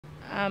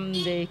I'm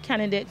the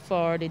candidate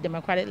for the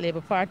Democratic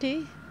Labour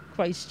Party,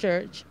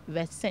 Christchurch,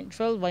 West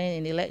Central, vying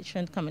in the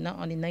election coming up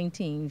on the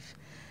 19th.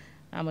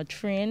 I'm a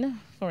trained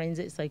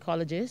forensic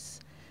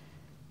psychologist,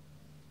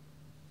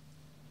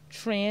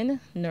 trained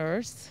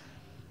nurse,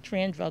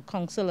 trained drug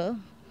counselor,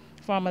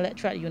 former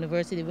lecturer at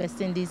University of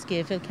West Indies,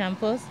 Belfield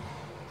campus,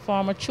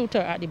 former tutor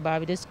at the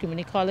Barbados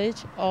Community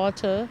College,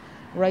 author,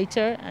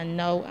 writer, and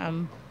now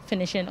I'm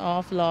finishing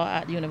off law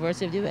at the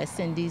University of the West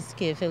Indies,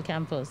 Belfield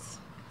campus.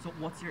 So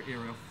what's your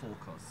area of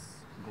focus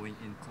going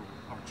into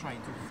or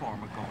trying to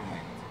form a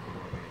government?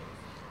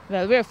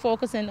 Well, we're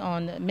focusing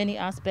on many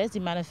aspects. The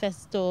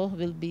manifesto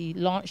will be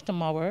launched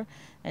tomorrow,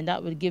 and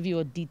that will give you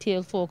a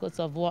detailed focus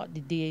of what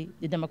the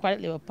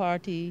Democratic Labour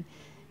Party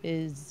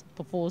is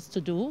proposed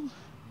to do.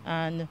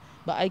 But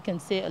I can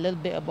say a little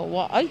bit about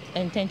what I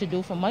intend to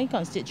do for my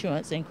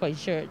constituents in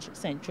Christchurch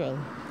Central,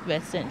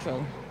 West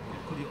Central.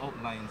 Could you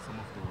outline some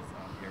of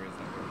those areas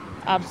that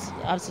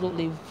we're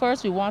Absolutely.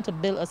 First, we want to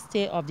build a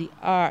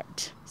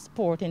state-of-the-art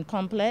sporting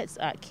complex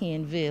at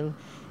Caneville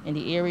in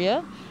the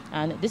area,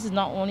 and this is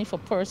not only for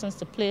persons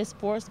to play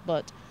sports,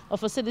 but this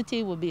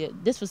facility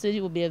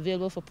will be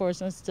available for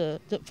persons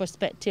for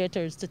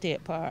spectators to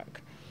take part.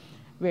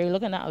 We're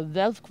looking at a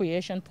wealth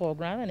creation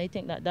program, and I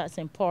think that that's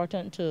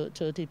important to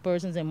the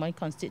persons in my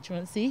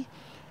constituency.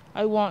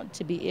 I want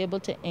to be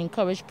able to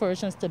encourage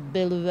persons to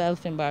build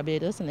wealth in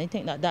Barbados, and I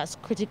think that that's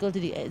critical to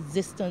the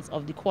existence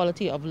of the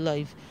quality of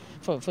life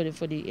for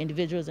the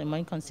individuals in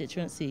my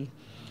constituency.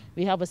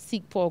 We have a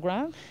SEEK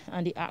program,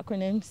 and the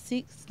acronym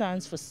SEEK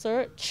stands for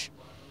Search,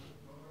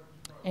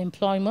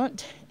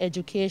 Employment,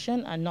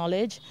 Education, and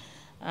Knowledge.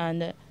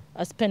 And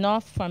a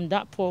spin-off from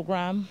that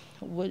program,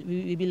 we'll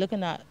be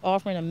looking at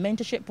offering a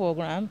mentorship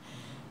program.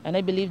 And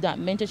I believe that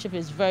mentorship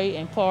is very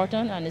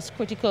important and is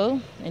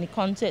critical in the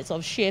context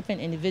of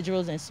shaping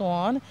individuals and so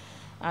on.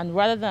 And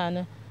rather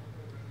than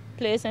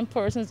placing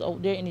persons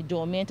out there in the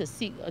domain to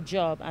seek a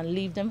job and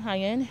leave them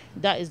hanging,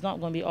 that is not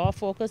going to be our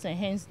focus, and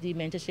hence the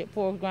mentorship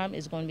program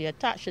is going to be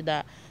attached to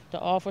that to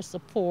offer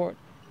support,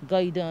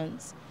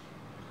 guidance,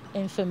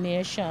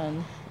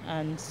 information,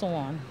 and so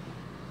on.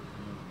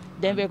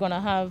 Then we're going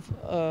to have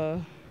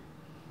a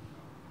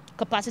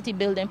capacity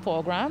building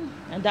program,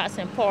 and that's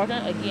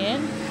important.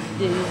 Again,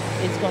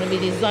 it's going to be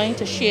designed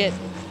to shape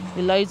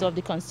the lives of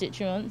the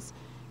constituents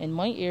in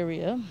my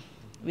area.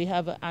 We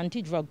have an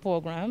anti-drug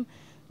program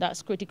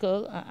that's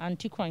critical, an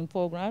anti-crime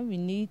program. We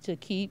need to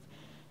keep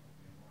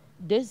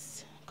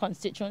this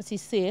constituency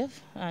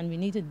safe, and we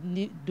need to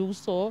do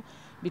so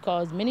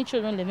because many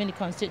children live in the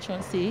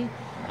constituency,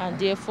 and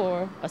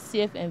therefore a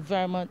safe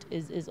environment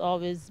is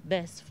always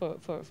best for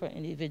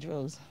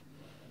individuals.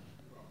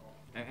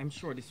 I'm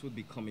sure this would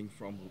be coming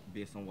from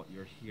based on what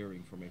you're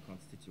hearing from your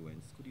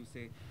constituents. Could you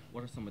say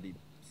what are some of the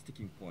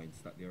sticking points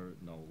that they're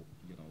now,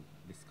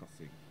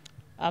 discussing?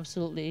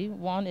 Absolutely.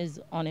 One is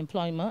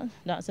unemployment.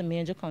 That's a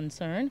major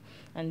concern,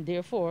 and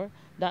therefore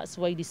that's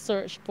why the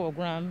search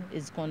program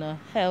is going to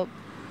help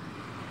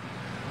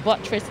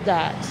buttress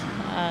that.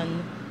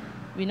 And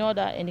we know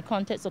that in the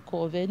context of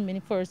COVID, many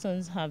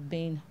persons have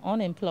been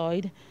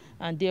unemployed,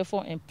 and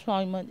therefore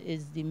employment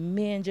is the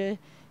major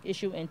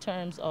issue in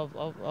terms of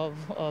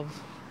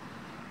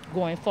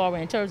going forward,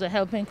 in terms of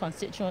helping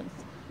constituents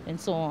and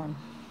so on.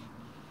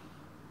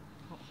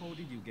 How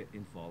did you get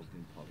involved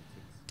in politics?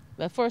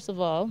 Well, first of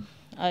all,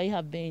 I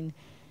have been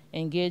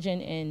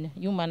engaging in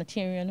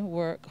humanitarian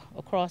work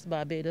across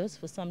Barbados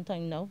for some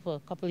time now, for a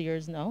couple of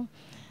years now.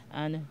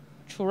 And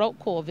throughout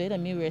COVID, I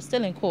mean, we're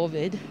still in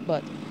COVID,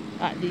 but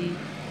at the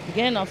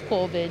beginning of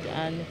COVID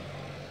and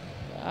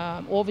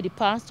over the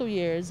past 2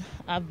 years,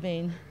 I've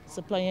been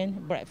supplying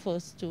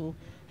breakfast to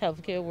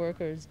healthcare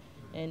workers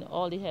in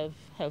all the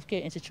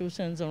healthcare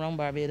institutions around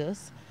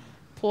Barbados,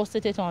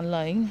 posted it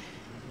online,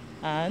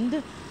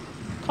 and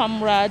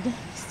Comrade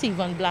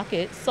Stephen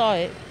Blackett saw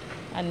it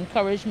and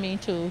encouraged me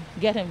to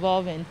get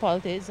involved in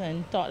politics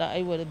and thought that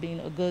I would have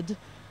been a good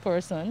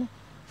person.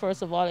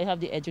 First of all, I have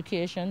the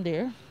education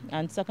there,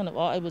 and second of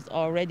all, I was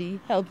already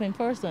helping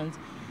persons.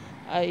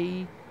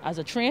 As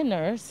a trained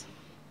nurse,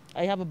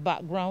 I have a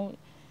background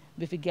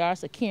with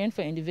regards to caring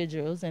for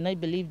individuals, and I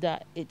believe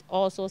that it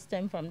also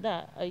stemmed from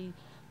that. I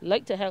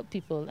like to help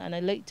people, and I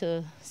like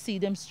to see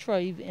them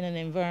strive in an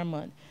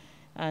environment,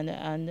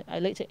 and I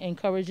like to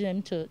encourage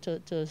them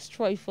to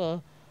strive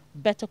for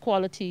better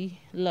quality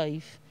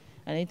life.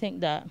 And I think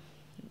that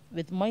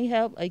with my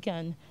help, I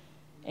can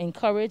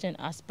encourage and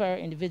aspire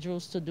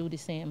individuals to do the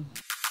same.